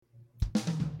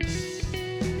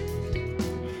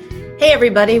Hey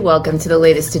everybody, welcome to the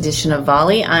latest edition of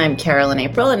Volley. I'm Carolyn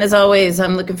April, and as always,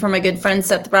 I'm looking for my good friend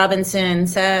Seth Robinson.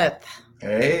 Seth.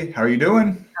 Hey, how are you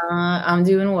doing? I'm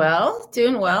doing well,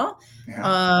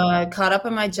 Yeah. Caught up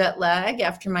on my jet lag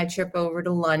after my trip over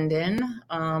to London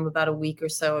about a week or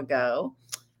so ago.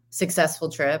 Successful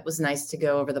trip. Was nice to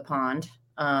go over the pond.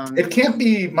 It can't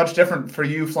be much different for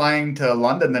you flying to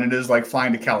London than it is like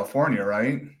flying to California,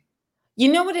 right? You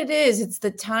know what it is? It's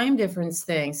the time difference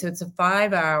thing. So it's a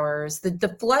 5 hours.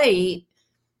 The flight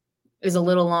is a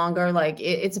little longer. Like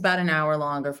it's about an hour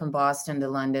longer from Boston to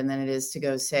London than it is to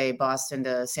go, say, Boston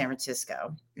to San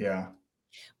Francisco. Yeah.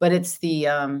 But it's the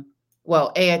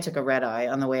I took a red eye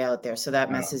on the way out there, so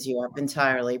that messes you up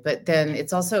entirely. But then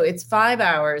it's 5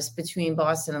 hours between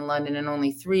Boston and London, and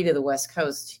only 3 to the West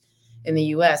Coast in the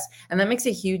U.S., and that makes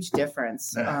a huge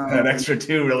difference. That extra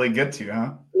 2 really gets you,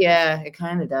 huh? Yeah, it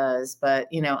kind of does. But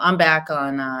I'm back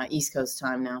on East Coast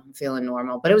time now. I'm feeling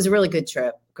normal. But it was a really good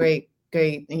trip. Great,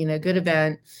 good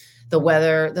event. The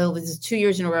weather, this is 2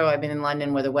 years in a row I've been in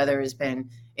London where the weather has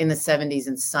been in the 70s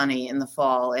and sunny in the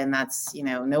fall, and that's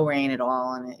no rain at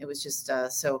all, and it was just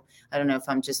so I don't know if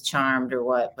I'm just charmed or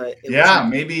what, but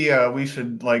maybe we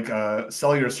should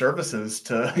sell your services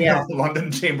to the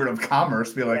London Chamber of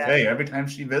Commerce. Be like, hey, every time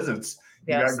she visits,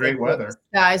 you got great weather.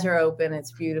 The skies are open,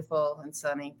 it's beautiful and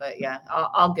sunny, but yeah,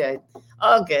 all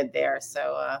good there.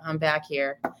 So I'm back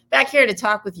here to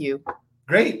talk with you.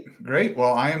 Great.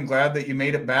 Well, I am glad that you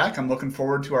made it back. I'm looking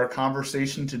forward to our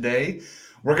conversation today.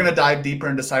 We're going to dive deeper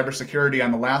into cybersecurity.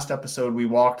 On the last episode, we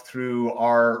walked through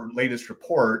our latest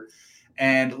report.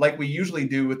 And like we usually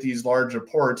do with these large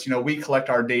reports, we collect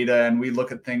our data and we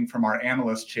look at things from our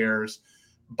analyst chairs,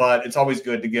 but it's always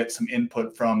good to get some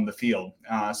input from the field.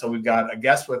 So we've got a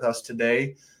guest with us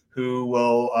today who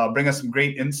will bring us some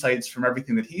great insights from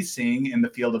everything that he's seeing in the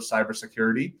field of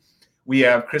cybersecurity. We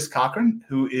have Chris Cochran,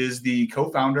 who is the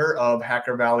co-founder of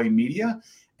Hacker Valley Media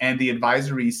and the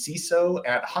advisory CISO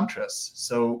at Huntress.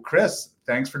 So, Chris,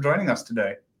 thanks for joining us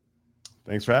today.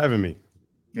 Thanks for having me.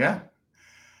 Yeah.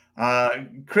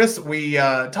 Chris, we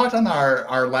talked on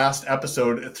our last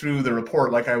episode through the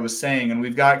report, like I was saying, and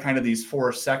we've got kind of these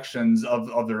 4 sections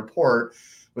of the report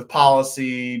with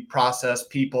policy, process,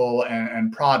 people,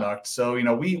 and product. So,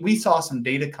 we saw some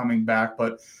data coming back,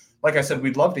 but like I said,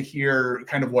 we'd love to hear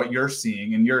kind of what you're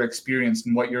seeing and your experience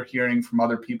and what you're hearing from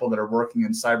other people that are working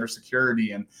in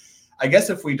cybersecurity. And I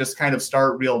guess if we just kind of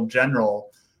start real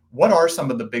general, what are some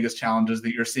of the biggest challenges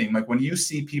that you're seeing? Like when you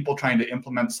see people trying to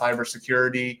implement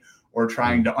cybersecurity or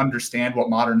trying to understand what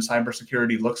modern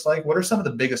cybersecurity looks like, what are some of the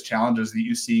biggest challenges that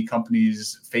you see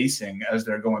companies facing as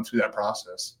they're going through that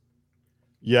process?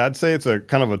 Yeah, I'd say it's a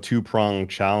kind of a 2-pronged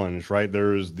challenge, right?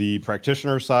 There's the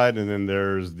practitioner side and then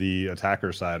there's the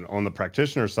attacker side. On the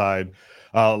practitioner side,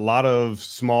 a lot of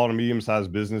small to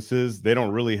medium-sized businesses, they don't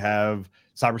really have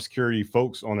cybersecurity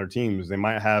folks on their teams. They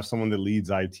might have someone that leads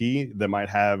IT, that might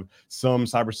have some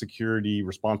cybersecurity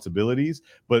responsibilities,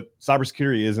 but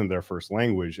cybersecurity isn't their first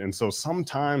language. And so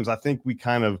sometimes I think we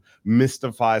kind of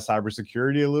mystify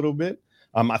cybersecurity a little bit.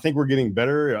 I think we're getting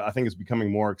better. I think it's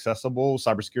becoming more accessible.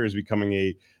 Cybersecurity is becoming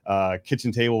a kitchen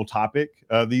table topic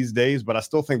these days, but I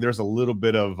still think there's a little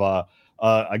bit of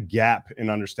a gap in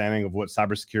understanding of what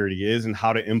cybersecurity is and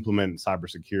how to implement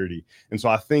cybersecurity. And so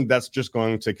I think that's just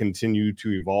going to continue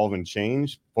to evolve and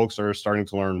change. Folks are starting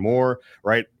to learn more,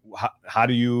 right? How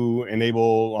do you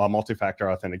enable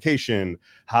multi-factor authentication?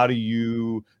 How do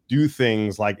you do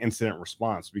things like incident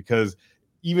response? Because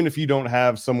even if you don't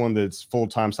have someone that's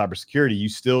full-time cybersecurity, you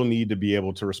still need to be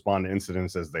able to respond to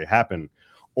incidents as they happen.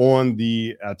 On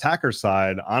the attacker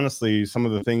side, honestly, some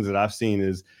of the things that I've seen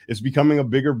is it's becoming a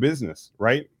bigger business,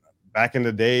 right? Back in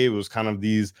the day, it was kind of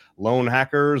these lone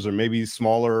hackers or maybe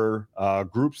smaller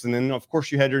groups. And then, of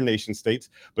course, you had your nation states.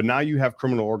 But now you have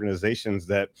criminal organizations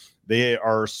that they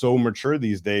are so mature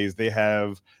these days. They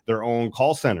have their own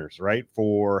call centers, right,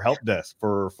 for help desk,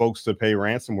 for folks to pay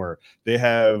ransomware. They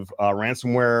have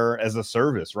ransomware as a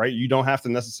service, right? You don't have to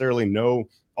necessarily know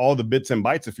all the bits and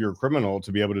bytes if you're a criminal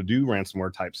to be able to do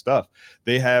ransomware type stuff.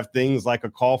 They have things like a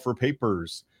call for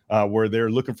papers, where they're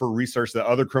looking for research that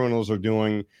other criminals are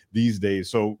doing these days.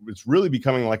 So it's really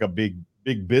becoming like a big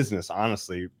business,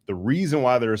 honestly. The reason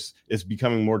why it's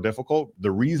becoming more difficult,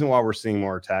 the reason why we're seeing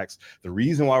more attacks, the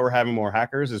reason why we're having more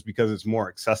hackers is because it's more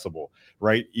accessible,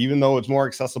 right? Even though it's more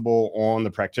accessible on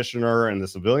the practitioner and the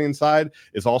civilian side,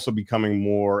 it's also becoming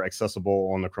more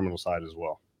accessible on the criminal side as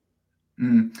well.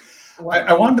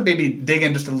 I wanted to maybe dig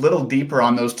in just a little deeper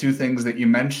on those 2 things that you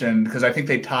mentioned, because I think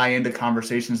they tie into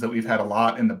conversations that we've had a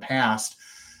lot in the past.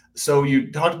 So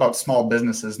you talked about small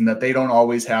businesses and that they don't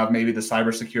always have maybe the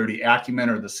cybersecurity acumen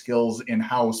or the skills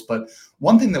in-house. But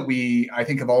one thing that I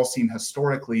think, have all seen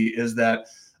historically is that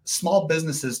small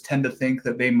businesses tend to think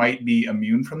that they might be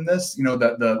immune from this,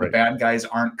 that the bad guys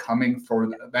aren't coming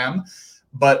for them.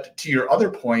 But to your other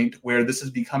point, where this is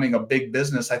becoming a big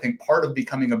business, I think part of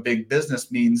becoming a big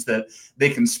business means that they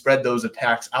can spread those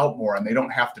attacks out more, and they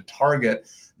don't have to target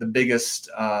the biggest,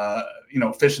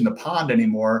 fish in the pond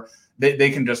anymore.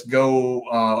 They can just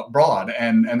go broad,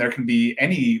 and there can be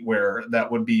anywhere that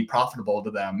would be profitable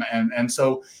to them. And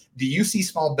so do you see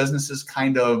small businesses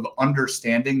kind of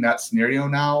understanding that scenario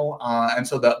now? And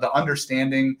so the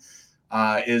understanding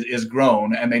is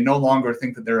grown, and they no longer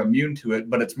think that they're immune to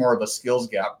it, but it's more of a skills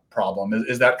gap problem.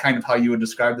 Is that kind of how you would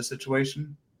describe the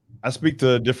situation? I speak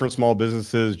to different small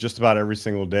businesses just about every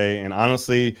single day. And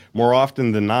honestly, more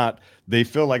often than not, they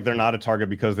feel like they're not a target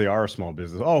because they are a small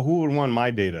business. Oh, who would want my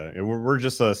data? We're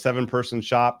just a 7-person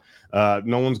shop.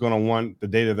 No one's going to want the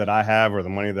data that I have or the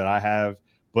money that I have.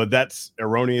 But that's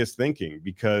erroneous thinking,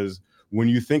 because when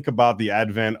you think about the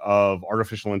advent of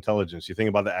artificial intelligence, you think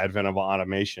about the advent of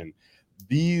automation,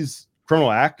 these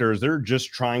criminal actors, they're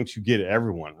just trying to get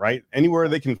everyone, right? Anywhere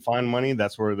they can find money,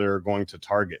 that's where they're going to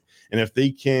target. And if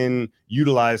they can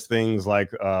utilize things like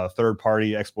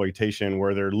third-party exploitation,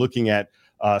 where they're looking at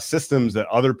systems that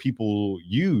other people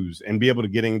use and be able to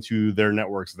get into their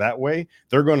networks that way,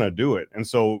 they're going to do it. And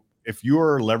so if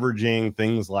you're leveraging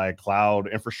things like cloud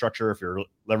infrastructure, if you're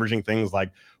leveraging things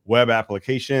like web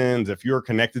applications, if you're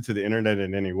connected to the internet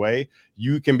in any way,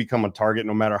 you can become a target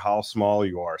no matter how small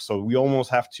you are. So we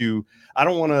almost have to, I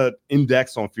don't want to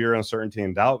index on fear, uncertainty,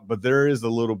 and doubt, but there is a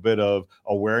little bit of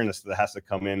awareness that has to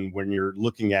come in when you're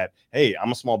looking at, hey,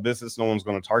 I'm a small business, no one's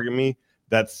going to target me.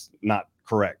 That's not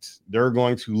correct. They're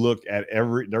going to look at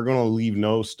they're going to leave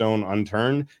no stone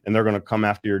unturned, and they're going to come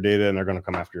after your data, and they're going to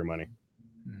come after your money.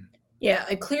 Yeah,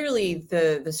 clearly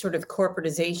the sort of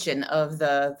corporatization of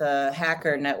the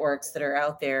hacker networks that are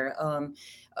out there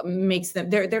makes them,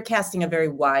 they're casting a very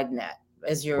wide net,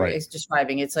 as you're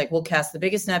describing. It's like, we'll cast the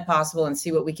biggest net possible and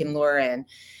see what we can lure in.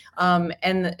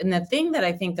 And the thing that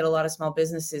I think that a lot of small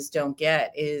businesses don't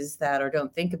get is that, or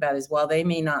don't think about, is while they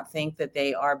may not think that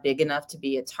they are big enough to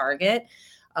be a target,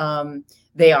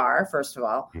 they are, first of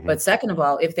all, but second of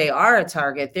all, if they are a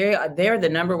target, they're the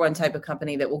number one type of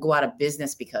company that will go out of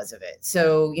business because of it.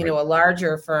 So, a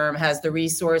larger firm has the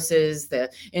resources,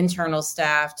 the internal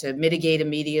staff to mitigate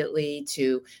immediately,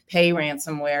 to pay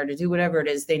ransomware, to do whatever it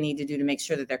is they need to do to make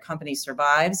sure that their company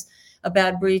survives a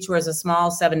bad breach. Whereas a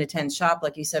small 7 to 10 shop,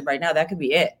 like you said, right now, that could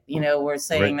be it. We're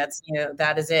saying that's,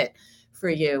 that is it for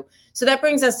you. So that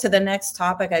brings us to the next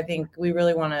topic I think we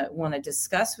really want to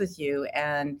discuss with you,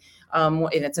 and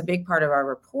it's a big part of our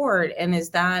report, and is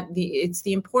that it's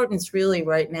the importance really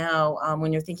right now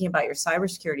when you're thinking about your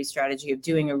cybersecurity strategy of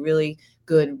doing a really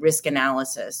good risk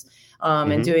analysis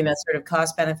and doing that sort of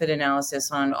cost benefit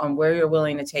analysis on where you're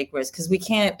willing to take risks, because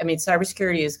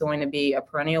cybersecurity is going to be a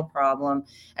perennial problem,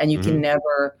 and you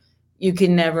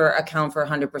can never account for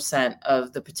 100%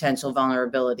 of the potential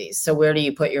vulnerabilities. So where do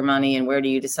you put your money, and where do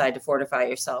you decide to fortify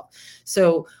yourself?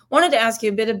 So wanted to ask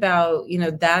you a bit about,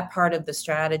 that part of the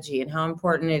strategy and how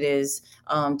important it is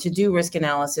to do risk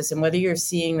analysis, and whether you're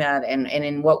seeing that and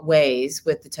in what ways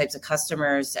with the types of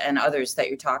customers and others that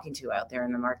you're talking to out there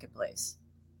in the marketplace.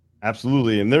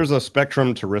 Absolutely. And there's a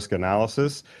spectrum to risk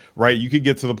analysis, right? You could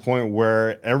get to the point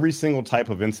where every single type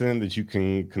of incident that you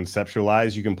can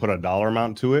conceptualize, you can put a dollar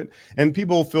amount to it. And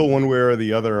people feel one way or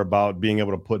the other about being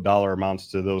able to put dollar amounts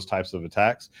to those types of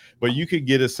attacks. But you could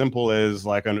get as simple as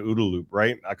like an OODA loop,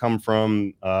 right? I come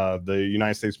from the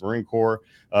United States Marine Corps.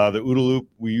 The OODA loop,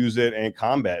 we use it in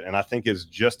combat. And I think it's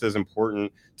just as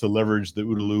important to leverage the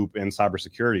OODA loop in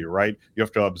cybersecurity, right? You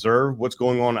have to observe what's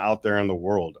going on out there in the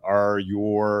world. Are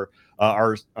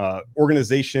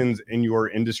organizations in your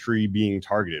industry being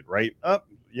targeted, right?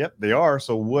 Yep, they are.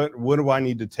 So what do I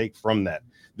need to take from that?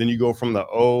 Then you go from the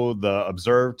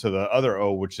observe, to the other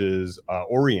O, which is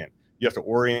orient. You have to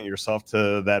orient yourself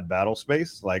to that battle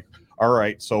space. Like, all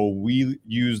right, so we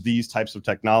use these types of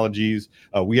technologies.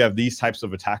 We have these types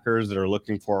of attackers that are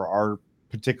looking for our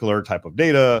particular type of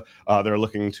data. They're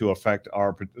looking to affect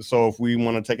our. So if we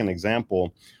want to take an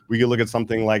example, we could look at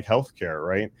something like healthcare,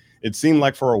 right? It seemed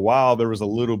like for a while there was a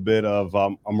little bit of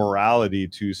a morality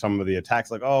to some of the attacks,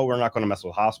 like, oh, we're not going to mess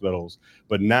with hospitals.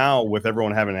 But now, with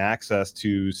everyone having access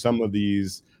to some of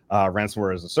these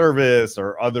ransomware as a service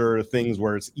or other things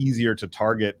where it's easier to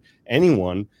target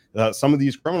anyone. Some of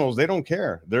these criminals, they don't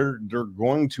care. They're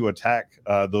going to attack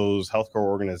those healthcare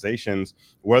organizations,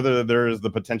 whether there is the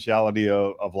potentiality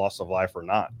of loss of life or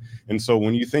not. And so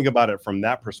when you think about it from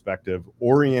that perspective,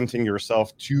 orienting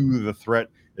yourself to the threat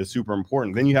is super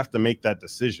important. Then you have to make that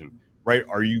decision, right?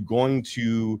 Are you going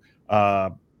to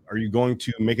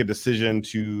make a decision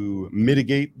to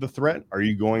mitigate the threat? Are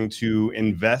you going to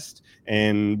invest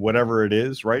in whatever it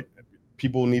is, right?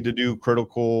 People need to do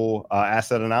critical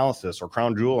asset analysis or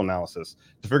crown jewel analysis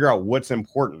to figure out what's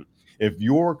important. If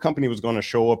your company was going to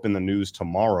show up in the news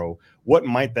tomorrow, what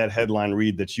might that headline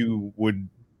read that you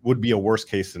would be a worst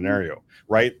case scenario,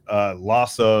 right?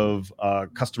 Loss of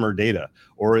customer data,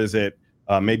 or is it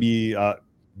maybe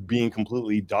being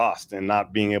completely DOSed and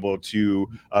not being able to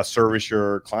service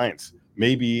your clients?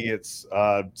 Maybe it's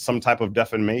some type of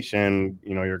defamation,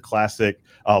 your classic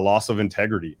loss of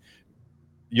integrity.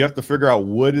 You have to figure out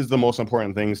what is the most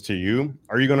important things to you.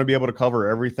 Are you going to be able to cover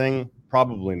everything?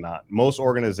 Probably not. Most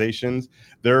organizations,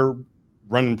 they're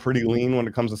running pretty lean when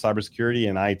it comes to cybersecurity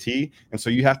and IT. And so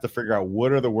you have to figure out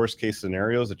what are the worst case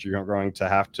scenarios that you're going to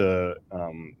have to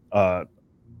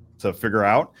figure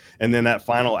out. And then that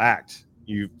final act,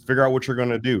 you figure out what you're going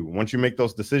to do. Once you make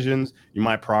those decisions, you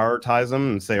might prioritize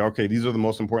them and say, okay, these are the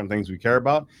most important things we care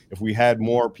about. If we had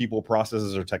more people,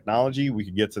 processes, or technology, we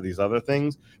could get to these other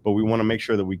things, but we want to make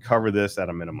sure that we cover this at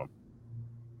a minimum.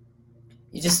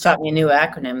 You just taught me a new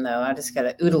acronym, though. I just got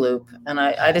an OODA loop, and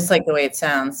I just like the way it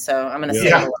sounds, so I'm going to say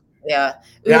it. Yeah.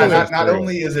 Not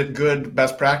only is it good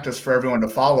best practice for everyone to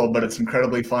follow, but it's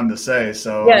incredibly fun to say.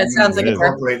 So yeah, it sounds like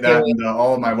incorporate that into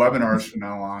all of my webinars from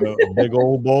now on. A big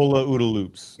old bowl of OODA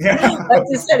loops. Yeah, like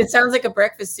you said, it sounds like a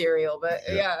breakfast cereal, but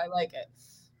yeah I like it.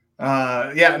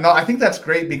 I think that's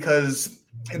great because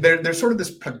there's sort of this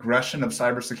progression of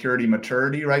cybersecurity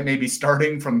maturity, right? Maybe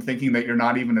starting from thinking that you're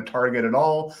not even a target at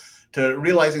all to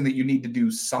realizing that you need to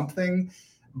do something.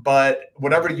 But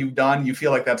whatever you've done, you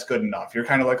feel like that's good enough. You're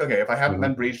kind of like, okay, if I haven't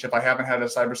been breached, if I haven't had a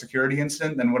cybersecurity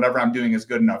incident, then whatever I'm doing is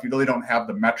good enough. You really don't have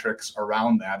the metrics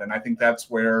around that. And I think that's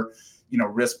where,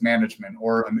 risk management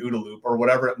or an OODA loop or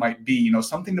whatever it might be,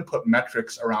 something to put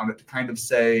metrics around it to kind of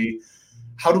say,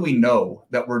 how do we know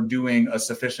that we're doing a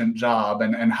sufficient job?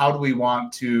 And how do we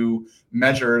want to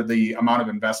measure the amount of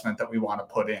investment that we want to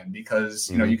put in?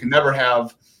 Because, you can never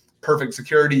have perfect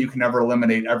security. You can never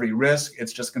eliminate every risk.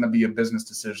 It's just going to be a business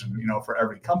decision, for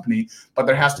every company, but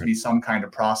there has to be some kind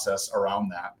of process around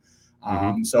that.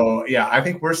 I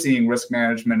think we're seeing risk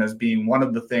management as being one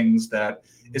of the things that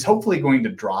is hopefully going to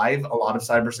drive a lot of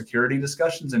cybersecurity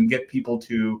discussions and get people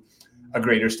to a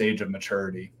greater stage of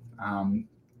maturity.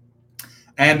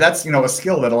 And that's, a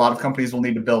skill that a lot of companies will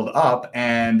need to build up.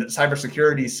 And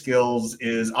cybersecurity skills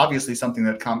is obviously something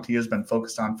that CompTIA has been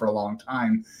focused on for a long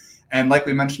time. And like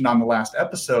we mentioned on the last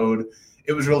episode,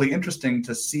 it was really interesting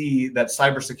to see that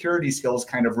cybersecurity skills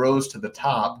kind of rose to the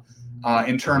top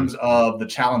in terms of the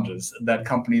challenges that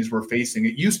companies were facing.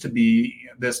 It used to be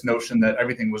this notion that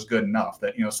everything was good enough,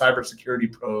 that,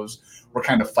 cybersecurity pros were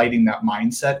kind of fighting that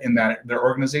mindset in their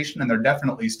organization, and they're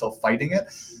definitely still fighting it.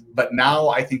 But now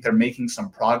I think they're making some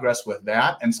progress with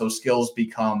that. And so skills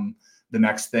become the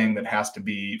next thing that has to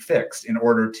be fixed in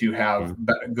order to have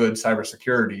good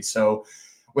cybersecurity. So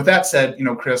with that said,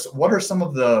 Chris, what are some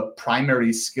of the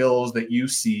primary skills that you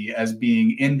see as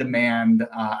being in demand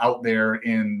out there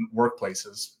in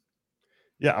workplaces?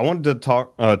 Yeah, I wanted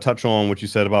to touch on what you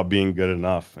said about being good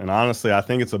enough. And honestly, I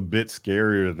think it's a bit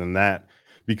scarier than that,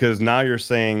 because now you're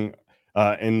saying,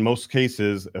 in most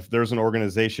cases, if there's an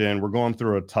organization, we're going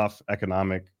through a tough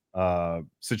economic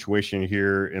situation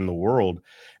here in the world.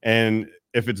 And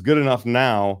if it's good enough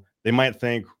now, they might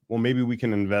think, well, maybe we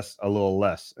can invest a little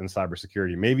less in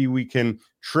cybersecurity. Maybe we can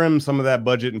trim some of that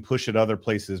budget and push it other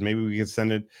places. Maybe we can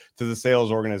send it to the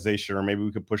sales organization, or maybe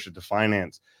we could push it to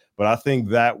finance. But I think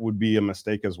that would be a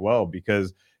mistake as well,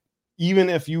 because even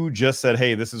if you just said,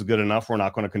 hey, this is good enough, we're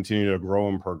not going to continue to grow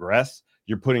and progress,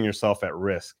 you're putting yourself at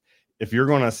risk. If you're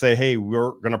going to say, hey,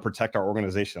 we're going to protect our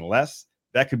organization less,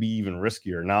 that could be even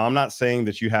riskier. Now, I'm not saying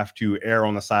that you have to err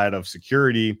on the side of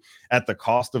security at the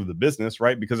cost of the business,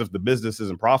 right? Because if the business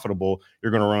isn't profitable,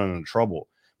 you're going to run into trouble.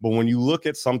 But when you look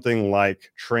at something like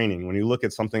training, when you look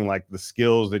at something like the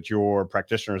skills that your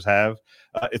practitioners have,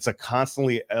 it's a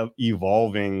constantly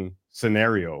evolving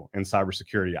scenario in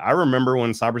cybersecurity. I remember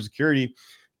when cybersecurity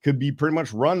could be pretty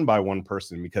much run by one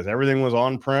person because everything was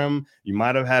on-prem. You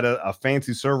might have had a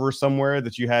fancy server somewhere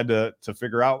that you had to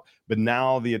figure out, but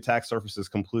now the attack surface is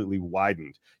completely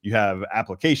widened. You have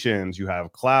applications, you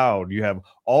have cloud, you have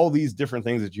all these different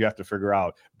things that you have to figure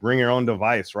out. Bring your own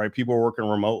device, right? People are working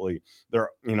remotely.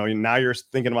 Now you're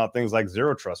thinking about things like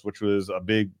zero trust, which was a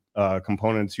big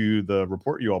component to the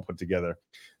report you all put together.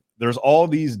 There's all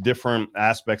these different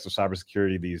aspects of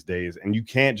cybersecurity these days, and you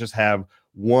can't just have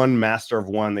one master of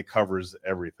one that covers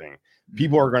everything.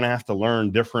 People are going to have to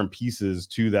learn different pieces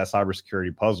to that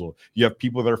cybersecurity puzzle. You have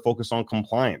people that are focused on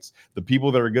compliance. The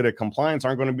people that are good at compliance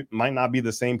might not be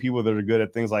the same people that are good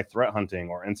at things like threat hunting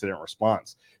or incident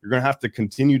response. You're going to have to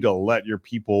continue to let your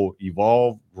people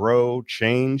evolve, grow,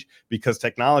 change, because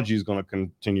technology is going to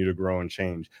continue to grow and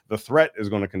change. The threat is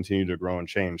going to continue to grow and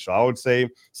change. So I would say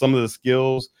some of the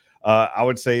skills, I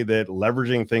would say that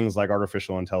leveraging things like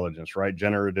artificial intelligence, right?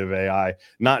 Generative AI,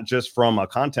 not just from a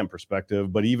content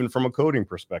perspective, but even from a coding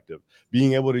perspective,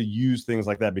 being able to use things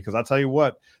like that. Because I'll tell you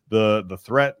what, the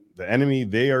threat, the enemy,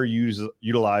 they are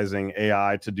utilizing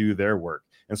AI to do their work.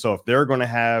 And so if they're going to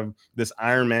have this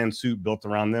Iron Man suit built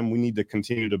around them, we need to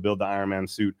continue to build the Iron Man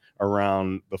suit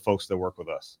around the folks that work with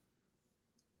us.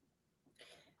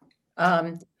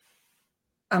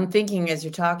 I'm thinking as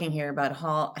you're talking here about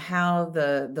how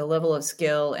the level of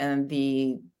skill and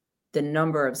the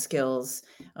number of skills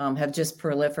have just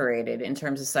proliferated in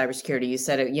terms of cybersecurity. You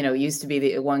said it used to be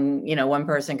the one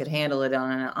person could handle it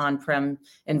on an on-prem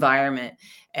environment,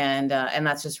 and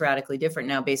that's just radically different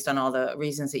now based on all the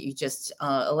reasons that you just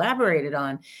elaborated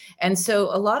on. And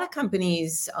so a lot of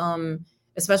companies,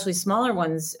 especially smaller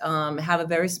ones, have a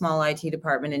very small IT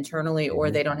department internally,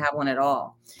 or they don't have one at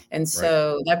all. And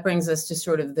so that brings us to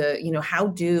sort of how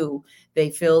do they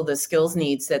fill the skills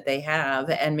needs that they have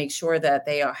and make sure that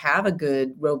they have a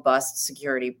good, robust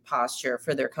security posture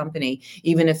for their company,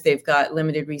 even if they've got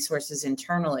limited resources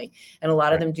internally. And a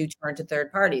lot of them do turn to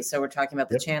third parties. So we're talking about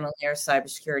the channel here,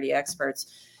 cybersecurity experts.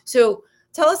 So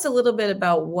tell us a little bit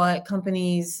about what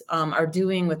companies are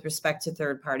doing with respect to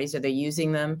third parties. Are they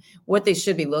using them? What they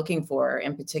should be looking for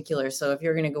in particular. So if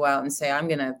you're going to go out and say, I'm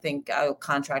going to think I'll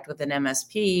contract with an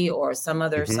MSP or some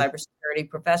other cybersecurity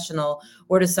professional,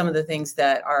 what are some of the things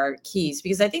that are keys?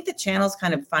 Because I think the channel's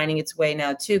kind of finding its way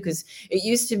now too, because it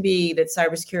used to be that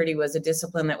cybersecurity was a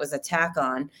discipline that was a tack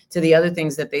on to the other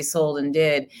things that they sold and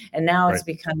did. And now it's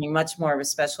becoming much more of a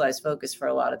specialized focus for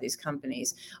a lot of these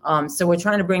companies. So we're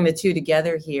trying to bring the two together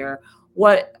here.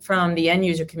 What from the end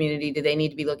user community do they need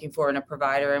to be looking for in a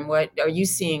provider, and what are you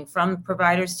seeing from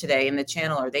providers today in the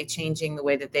channel? Are they changing the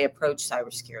way that they approach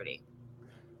cybersecurity?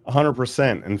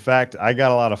 100%. In fact, I got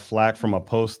a lot of flack from a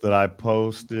post that I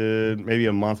posted maybe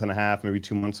a month and a half, maybe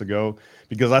 2 months ago,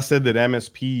 because I said that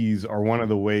MSPs are one of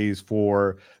the ways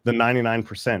for the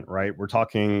 99%, right? We're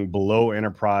talking below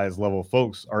enterprise level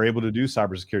folks are able to do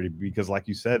cybersecurity because, like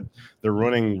you said, they're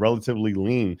running relatively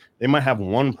lean. They might have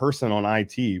one person on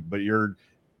IT, but you're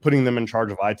putting them in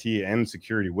charge of IT and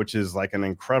security, which is like an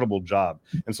incredible job.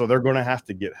 And so they're going to have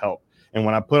to get help. And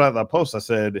when I put out that post, I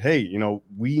said, hey,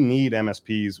 we need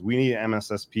MSPs, we need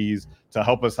MSSPs to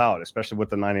help us out, especially with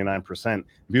the 99%. And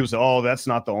people say, oh, that's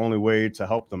not the only way to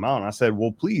help them out. And I said,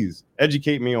 well, please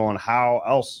educate me on how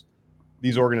else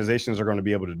these organizations are going to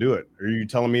be able to do it. Are you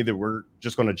telling me that we're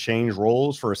just going to change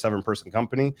roles for a 7-person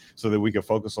company so that we can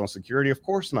focus on security? Of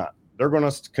course not. They're going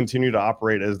to continue to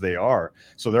operate as they are.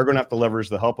 So they're going to have to leverage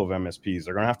the help of MSPs.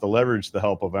 They're going to have to leverage the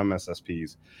help of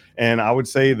MSSPs. And I would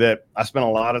say that I spend a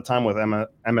lot of time with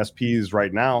MSPs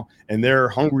right now, and they're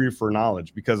hungry for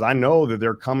knowledge because I know that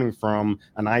they're coming from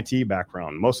an IT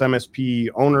background. Most MSP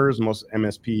owners, most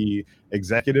MSP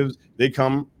executives, they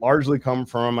largely come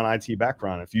from an IT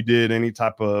background. If you did any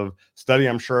type of study,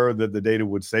 I'm sure that the data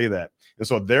would say that. And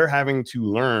so they're having to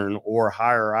learn or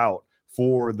hire out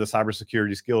for the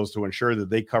cybersecurity skills to ensure that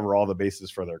they cover all the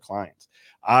bases for their clients.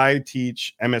 I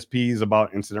teach MSPs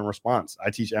about incident response. I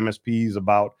teach MSPs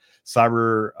about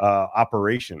cyber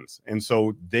operations. And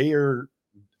so they are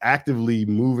actively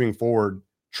moving forward,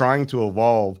 trying to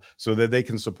evolve so that they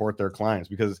can support their clients.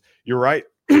 Because you're right,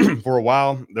 for a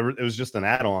while, it was just an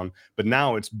add-on, but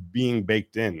now it's being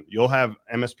baked in. You'll have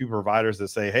MSP providers that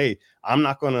say, hey, I'm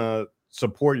not going to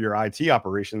support your IT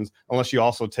operations unless you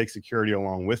also take security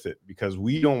along with it, because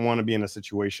we don't want to be in a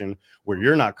situation where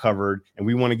you're not covered, and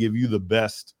we want to give you the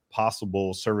best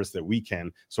possible service that we can.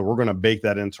 So we're going to bake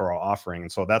that into our offering.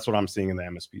 And so that's what I'm seeing in the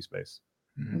MSP space.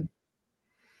 Mm-hmm.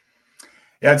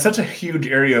 Yeah, it's such a huge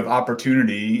area of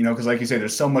opportunity, because like you say,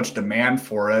 there's so much demand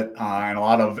for it. And a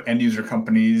lot of end user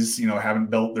companies, haven't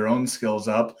built their own skills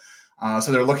up.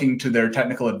 So they're looking to their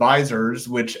technical advisors,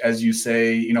 which, as you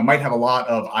say, might have a lot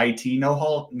of IT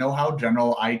know-how,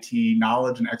 general IT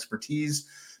knowledge and expertise,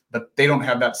 but they don't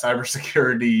have that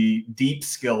cybersecurity deep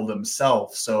skill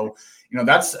themselves. So,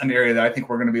 that's an area that I think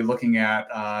we're going to be looking at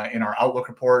in our Outlook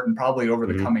report and probably over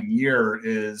the coming year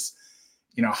is,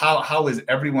 how is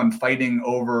everyone fighting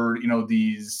over,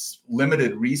 these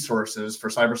limited resources for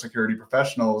cybersecurity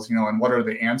professionals, and what are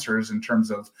the answers in terms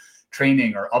of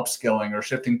training or upskilling or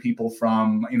shifting people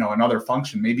from, another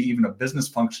function, maybe even a business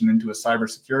function into a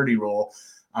cybersecurity role.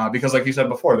 Because like you said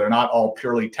before, they're not all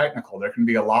purely technical. There can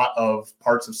be a lot of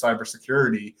parts of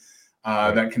cybersecurity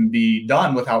that can be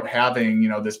done without having,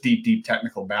 this deep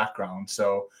technical background.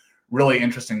 So really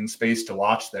interesting space to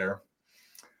watch there.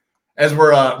 As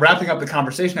we're wrapping up the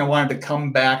conversation, I wanted to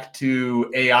come back to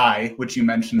AI, which you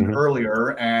mentioned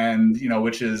earlier, and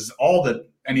which is all that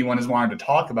anyone has wanted to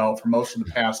talk about for most of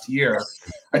the past year.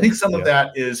 I think some of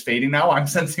that is fading now. I'm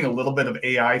sensing a little bit of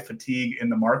AI fatigue in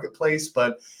the marketplace,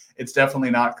 but it's definitely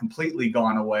not completely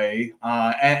gone away.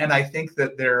 And I think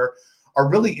that there are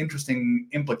really interesting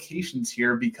implications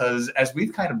here because, as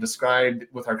we've kind of described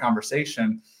with our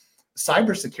conversation,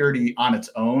 cybersecurity on its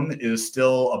own is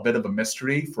still a bit of a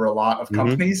mystery for a lot of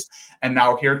companies. And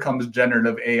now here comes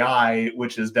generative AI,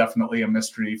 which is definitely a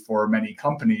mystery for many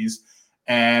companies.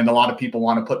 And a lot of people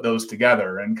want to put those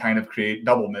together and kind of create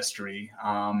double mystery.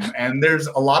 And there's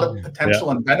a lot of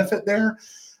potential and benefit there.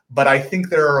 But I think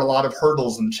there are a lot of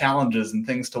hurdles and challenges and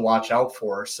things to watch out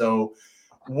for. So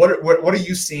what are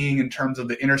you seeing in terms of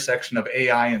the intersection of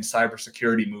AI and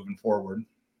cybersecurity moving forward?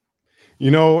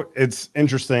 It's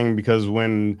interesting because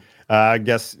when I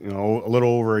guess, a little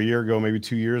over a year ago, maybe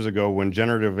 2 years ago, when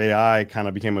generative AI kind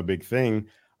of became a big thing,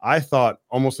 I thought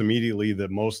almost immediately that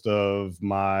most of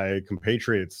my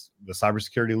compatriots, the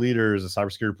cybersecurity leaders, the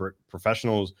cybersecurity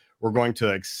professionals, were going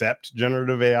to accept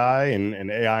generative AI and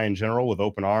AI in general with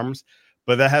open arms.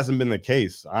 But that hasn't been the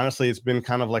case. Honestly, it's been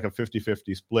kind of like a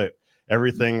 50-50 split.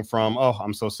 Everything from,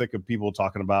 I'm so sick of people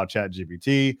talking about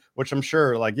ChatGPT, which I'm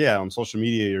sure, on social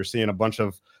media, you're seeing a bunch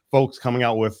of folks coming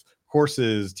out with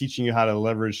courses teaching you how to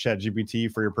leverage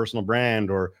ChatGPT for your personal brand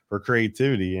or for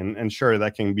creativity. And sure,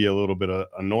 that can be a little bit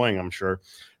annoying, I'm sure.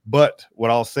 But what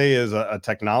I'll say is a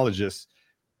technologist,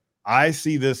 I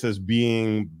see this as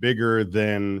being bigger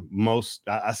than most.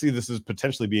 I see this as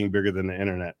potentially being bigger than the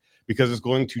internet because it's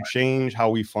going to change how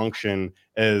we function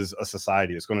as a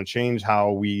society. It's going to change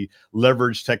how we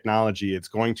leverage technology. It's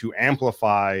going to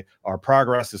amplify our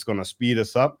progress. It's going to speed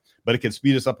us up, but it can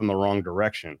speed us up in the wrong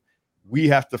direction. We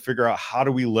have to figure out how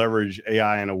do we leverage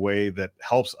AI in a way that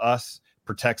helps us,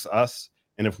 protects us.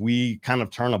 And if we kind of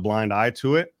turn a blind eye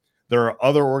to it, there are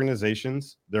other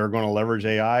organizations that are going to leverage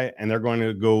AI and they're going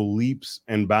to go leaps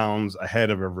and bounds ahead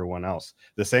of everyone else.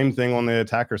 The same thing on the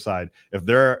attacker side. If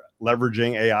they're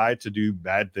leveraging AI to do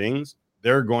bad things,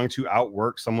 they're going to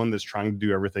outwork someone that's trying to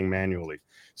do everything manually.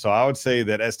 So I would say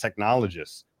that as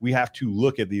technologists, we have to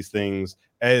look at these things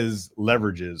as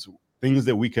leverages, things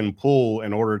that we can pull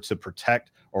in order to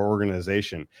protect our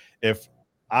organization.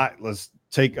 Let's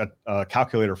take a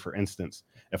calculator, for instance.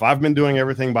 If I've been doing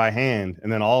everything by hand and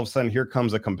then all of a sudden here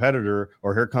comes a competitor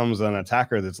or here comes an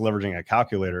attacker that's leveraging a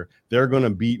calculator, they're going to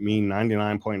beat me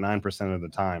 99.9% of the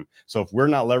time. So if we're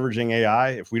not leveraging AI,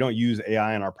 if we don't use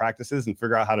AI in our practices and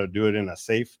figure out how to do it in a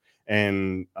safe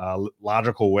and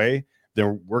logical way,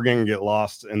 then we're going to get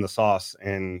lost in the sauce.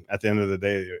 And at the end of the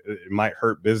day, it might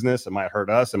hurt business. It might hurt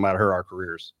us. It might hurt our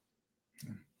careers.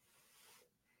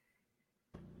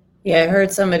 Yeah, I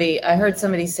heard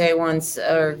somebody say once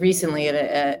or recently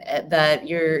that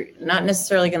you're not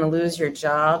necessarily going to lose your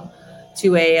job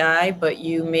to AI, but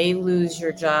you may lose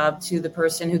your job to the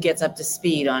person who gets up to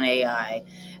speed on AI.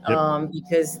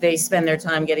 Because they spend their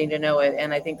time getting to know it.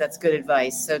 And I think that's good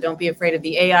advice. So don't be afraid of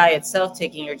the AI itself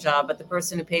taking your job, but the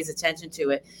person who pays attention to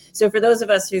it. So for those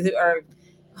of us who are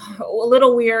a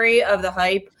little weary of the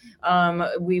hype,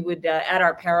 we would, at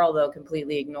our peril, though,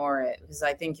 completely ignore it, because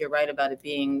I think you're right about it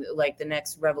being like the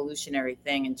next revolutionary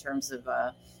thing in terms of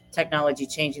technology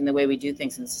changing the way we do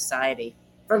things in society,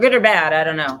 for good or bad. I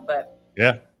don't know, but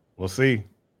yeah, we'll see.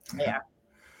 Yeah.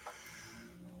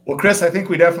 Well, Chris, I think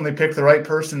we definitely picked the right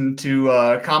person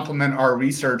to complement our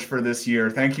research for this year.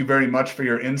 Thank you very much for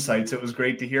your insights. It was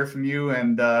great to hear from you,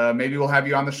 and maybe we'll have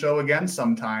you on the show again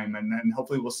sometime, and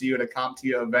hopefully we'll see you at a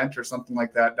CompTIA event or something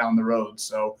like that down the road.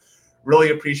 So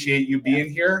really appreciate you being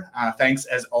here. Thanks,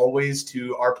 as always,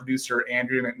 to our producer,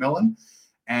 Andrea McMillan.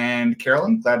 And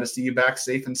Carolyn, glad to see you back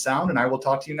safe and sound, and I will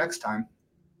talk to you next time.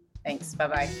 Thanks.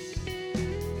 Bye-bye.